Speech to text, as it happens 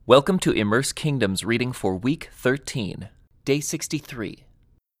Welcome to Immerse Kingdom's reading for Week 13, Day 63.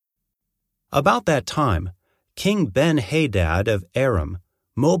 About that time, King Ben-Hadad of Aram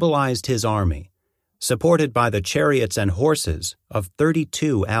mobilized his army, supported by the chariots and horses of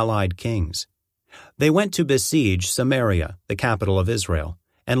 32 allied kings. They went to besiege Samaria, the capital of Israel,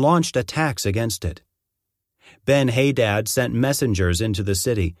 and launched attacks against it. Ben-Hadad sent messengers into the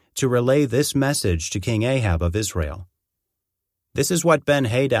city to relay this message to King Ahab of Israel. This is what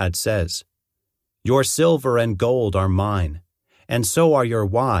Ben-Hadad says: "Your silver and gold are mine, and so are your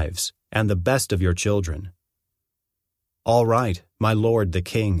wives and the best of your children." "All right, my lord the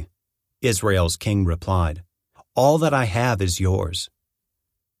king," Israel's king replied. "All that I have is yours."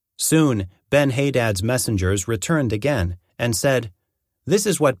 Soon Ben-Hadad's messengers returned again and said, "This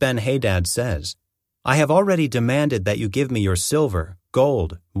is what Ben-Hadad says: I have already demanded that you give me your silver,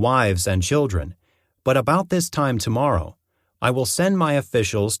 gold, wives, and children, but about this time tomorrow, I will send my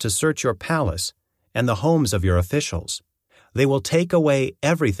officials to search your palace and the homes of your officials. They will take away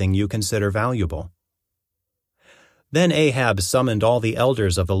everything you consider valuable." Then Ahab summoned all the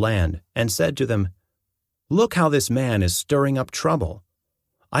elders of the land and said to them, "Look how this man is stirring up trouble.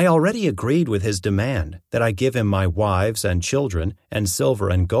 I already agreed with his demand that I give him my wives and children and silver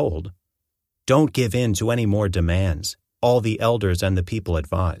and gold. Don't give in to any more demands," all the elders and the people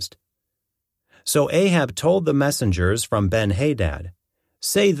advised. So Ahab told the messengers from Ben-Hadad,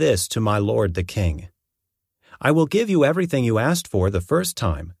 "Say this to my lord the king: I will give you everything you asked for the first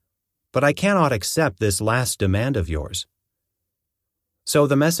time, but I cannot accept this last demand of yours." So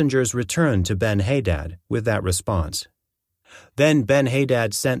the messengers returned to Ben-Hadad with that response. Then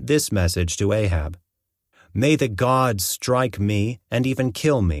Ben-Hadad sent this message to Ahab: "May the gods strike me and even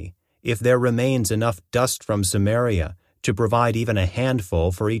kill me, if there remains enough dust from Samaria to provide even a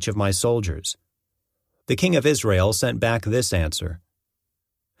handful for each of my soldiers." The king of Israel sent back this answer: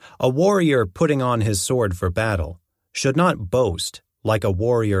 "A warrior putting on his sword for battle should not boast like a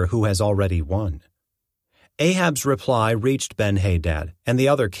warrior who has already won." Ahab's reply reached Ben-Hadad and the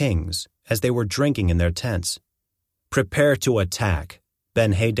other kings as they were drinking in their tents. "Prepare to attack,"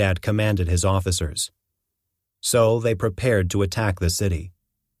 Ben-Hadad commanded his officers. So they prepared to attack the city.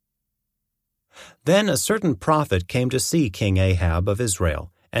 Then a certain prophet came to see King Ahab of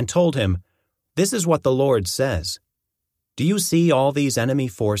Israel and told him, "This is what the Lord says: Do you see all these enemy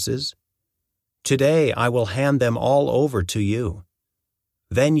forces? Today I will hand them all over to you.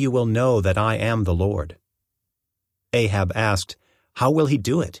 Then you will know that I am the Lord." Ahab asked, "How will he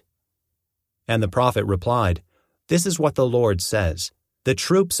do it?" And the prophet replied, "This is what the Lord says: The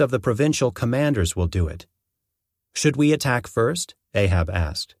troops of the provincial commanders will do it." "Should we attack first?" Ahab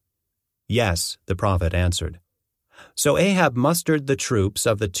asked. "Yes," the prophet answered. So Ahab mustered the troops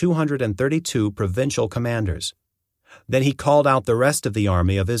of the 232 provincial commanders. Then he called out the rest of the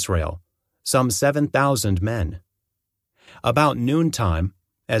army of Israel, some 7,000 men. About noontime,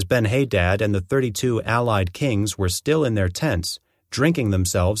 as Ben-Hadad and the 32 allied kings were still in their tents, drinking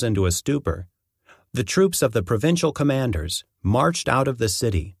themselves into a stupor, the troops of the provincial commanders marched out of the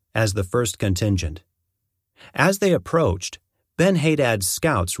city as the first contingent. As they approached, Ben-Hadad's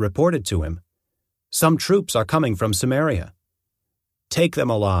scouts reported to him, "Some troops are coming from Samaria." "Take them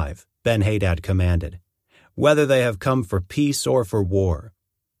alive," Ben-Hadad commanded, "whether they have come for peace or for war."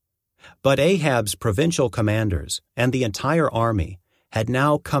 But Ahab's provincial commanders and the entire army had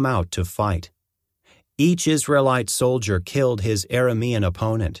now come out to fight. Each Israelite soldier killed his Aramean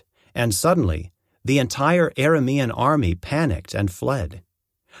opponent, and suddenly the entire Aramean army panicked and fled.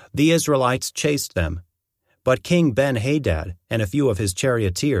 The Israelites chased them, but King Ben-Hadad and a few of his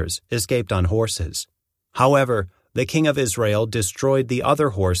charioteers escaped on horses. However, the king of Israel destroyed the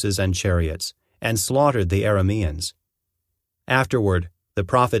other horses and chariots and slaughtered the Arameans. Afterward, the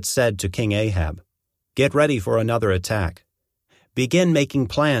prophet said to King Ahab, "Get ready for another attack. Begin making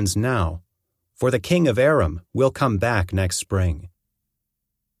plans now, for the king of Aram will come back next spring."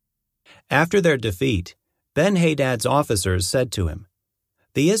 After their defeat, Ben-Hadad's officers said to him,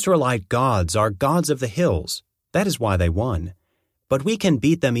 "The Israelite gods are gods of the hills. That is why they won. But we can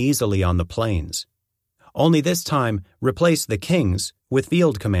beat them easily on the plains. Only this time, replace the kings with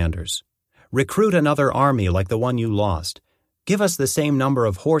field commanders. Recruit another army like the one you lost. Give us the same number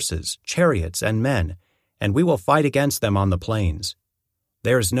of horses, chariots, and men, and we will fight against them on the plains.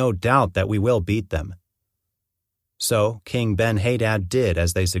 There is no doubt that we will beat them." So King Ben-Hadad did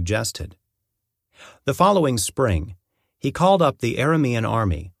as they suggested. The following spring, he called up the Aramean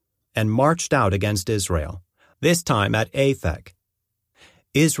army and marched out against Israel, this time at Aphek.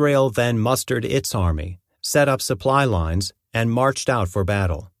 Israel then mustered its army, set up supply lines, and marched out for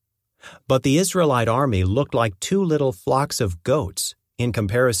battle. But the Israelite army looked like two little flocks of goats in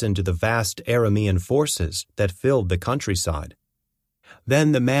comparison to the vast Aramean forces that filled the countryside.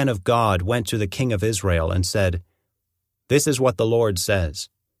 Then the man of God went to the king of Israel and said, "This is what the Lord says.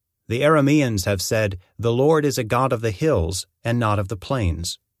 The Arameans have said, 'The Lord is a God of the hills and not of the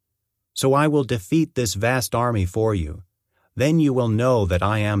plains.' So I will defeat this vast army for you. Then you will know that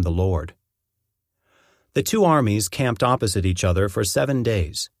I am the Lord." The two armies camped opposite each other for 7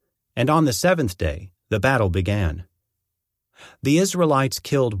 days, and on the 7th day the battle began. The Israelites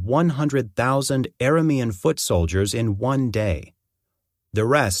killed 100,000 Aramean foot soldiers in 1 day. The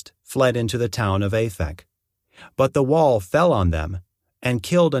rest fled into the town of Aphek. But the wall fell on them and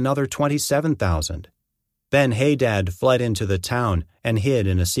killed another 27,000. Ben-Hadad fled into the town and hid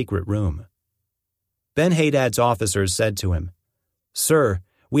in a secret room. Ben-Hadad's officers said to him, "Sir,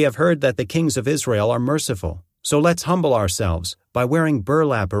 we have heard that the kings of Israel are merciful, so let's humble ourselves by wearing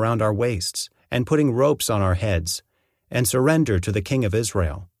burlap around our waists and putting ropes on our heads, and surrender to the king of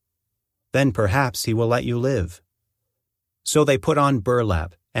Israel. Then perhaps he will let you live." So they put on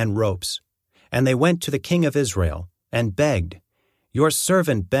burlap and ropes, and they went to the king of Israel and begged, "Your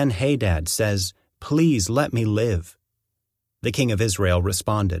servant Ben-Hadad says, 'Please let me live.'" The king of Israel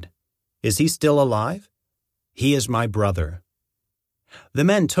responded, "Is he still alive? He is my brother." The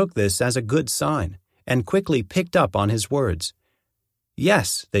men took this as a good sign and quickly picked up on his words.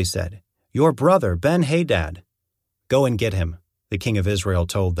 "Yes," they said, "your brother Ben-Hadad." "Go and get him," the king of Israel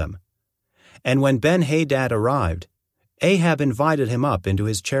told them. And when Ben-Hadad arrived, Ahab invited him up into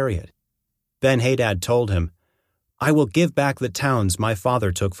his chariot. Ben-Hadad told him, "I will give back the towns my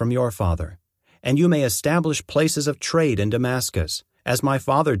father took from your father, and you may establish places of trade in Damascus, as my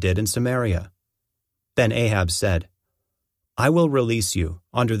father did in Samaria." Then Ahab said, "I will release you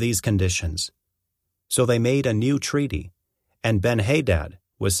under these conditions." So they made a new treaty, and Ben-Hadad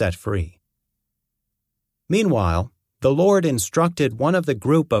was set free. Meanwhile, the Lord instructed one of the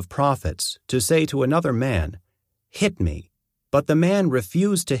group of prophets to say to another man, "Hit me." But the man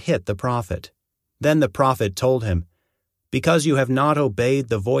refused to hit the prophet. Then the prophet told him, "Because you have not obeyed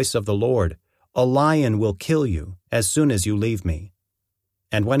the voice of the Lord, a lion will kill you as soon as you leave me."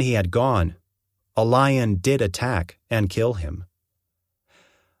 And when he had gone, a lion did attack and kill him.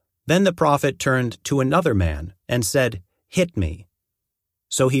 Then the prophet turned to another man and said, "Hit me."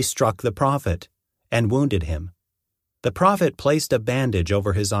 So he struck the prophet and wounded him. The prophet placed a bandage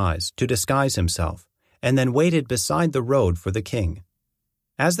over his eyes to disguise himself, and then waited beside the road for the king.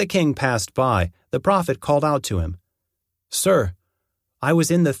 As the king passed by, the prophet called out to him, "Sir, I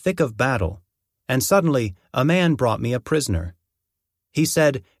was in the thick of battle, and suddenly a man brought me a prisoner. He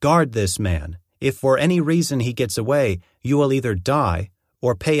said, 'Guard this man. If for any reason he gets away, you will either die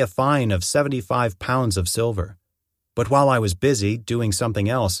or pay a fine of 75 pounds of silver.' But while I was busy doing something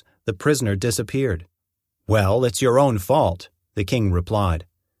else, the prisoner disappeared." "Well, it's your own fault," the king replied.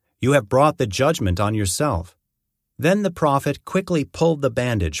 "You have brought the judgment on yourself." Then the prophet quickly pulled the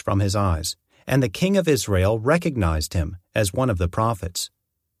bandage from his eyes, and the king of Israel recognized him as one of the prophets.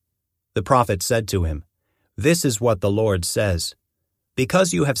 The prophet said to him, "This is what the Lord says.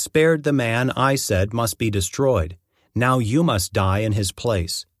 Because you have spared the man I said must be destroyed, now you must die in his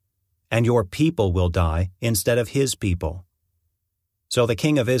place, and your people will die instead of his people." So the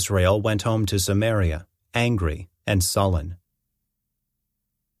king of Israel went home to Samaria, angry and sullen.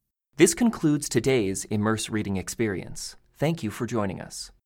 This concludes today's Immerse reading experience. Thank you for joining us.